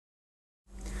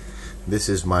This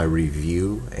is my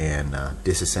review and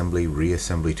disassembly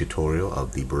reassembly tutorial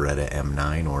of the Beretta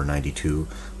M9 or 92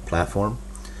 platform.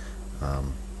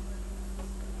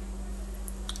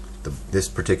 This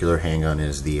particular handgun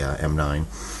is the M9,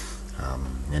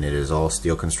 and it is all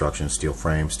steel construction, steel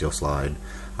frame, steel slide,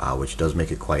 which does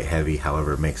make it quite heavy.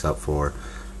 However, it makes up for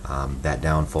that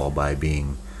downfall by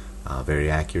being very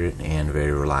accurate and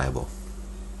very reliable.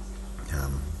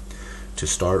 To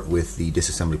start with the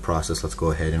disassembly process, let's go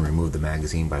ahead and remove the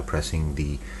magazine by pressing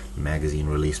the magazine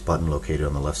release button located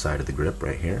on the left side of the grip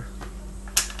right here.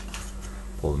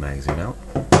 Pull the magazine out,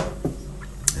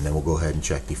 and then we'll go ahead and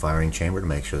check the firing chamber to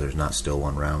make sure there's not still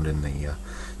one round in the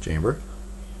chamber.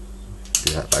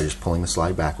 Do that by just pulling the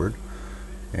slide backward,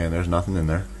 and there's nothing in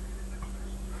there.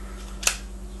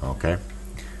 Okay.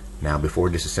 Now, before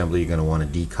disassembly, you're going to want to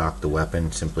decock the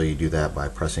weapon. Simply do that by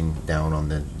pressing down on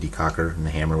the decocker and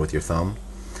the hammer with your thumb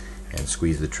and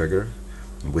squeeze the trigger.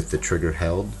 With the trigger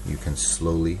held, you can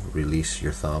slowly release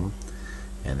your thumb,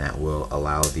 and that will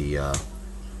allow the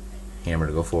hammer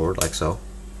to go forward like so.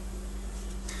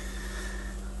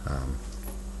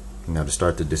 Now, to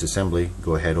start the disassembly,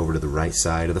 go ahead over to the right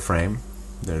side of the frame.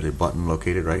 There's a button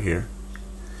located right here.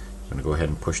 I'm going to go ahead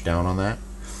and push down on that,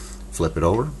 flip it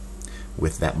over.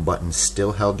 With that button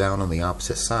still held down on the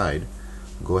opposite side,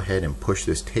 go ahead and push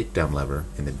this takedown lever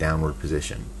in the downward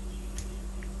position.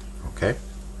 Okay?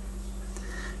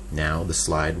 Now the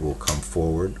slide will come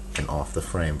forward and off the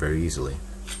frame very easily.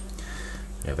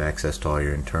 You have access to all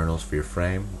your internals for your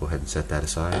frame. Go ahead and set that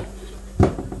aside.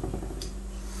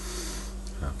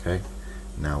 Okay?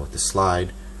 Now with the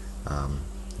slide,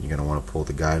 you're going to want to pull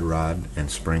the guide rod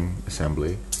and spring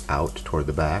assembly out toward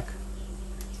the back.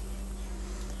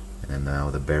 And now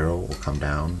the barrel will come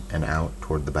down and out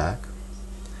toward the back.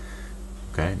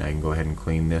 Okay, now you can go ahead and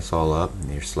clean this all up,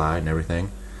 and your slide and everything.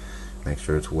 Make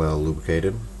sure it's well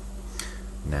lubricated.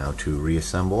 Now to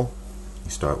reassemble,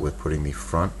 you start with putting the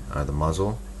front, the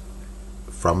muzzle,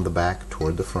 from the back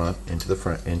toward the front into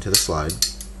the slide.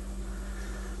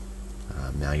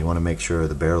 Now you want to make sure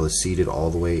the barrel is seated all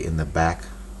the way in the back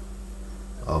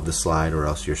of the slide, or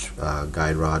else your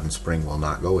guide rod and spring will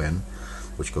not go in.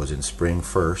 Which goes in spring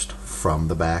first from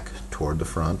the back toward the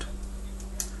front.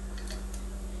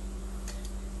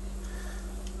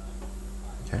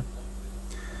 Okay.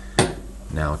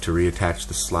 Now to reattach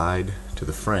the slide to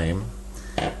the frame,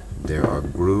 there are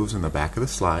grooves in the back of the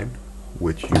slide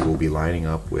which you will be lining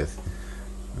up with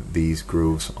these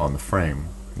grooves on the frame.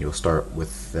 You'll start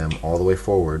with them all the way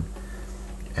forward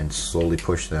and slowly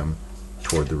push them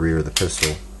toward the rear of the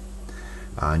pistol.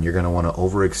 And you're going to want to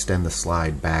overextend the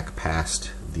slide back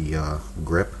past the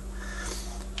grip,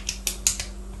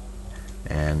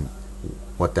 and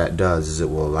what that does is it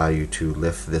will allow you to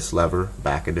lift this lever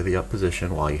back into the up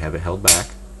position while you have it held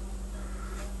back.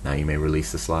 Now you may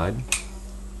release the slide,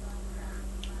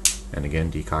 and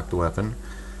again decock the weapon,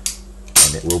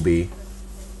 and it will be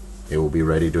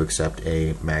ready to accept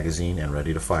a magazine and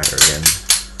ready to fire again.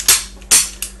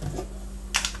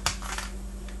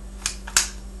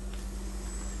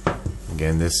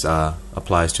 Again, this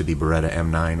applies to the Beretta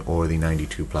M9 or the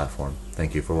 92 platform.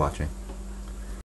 Thank you for watching.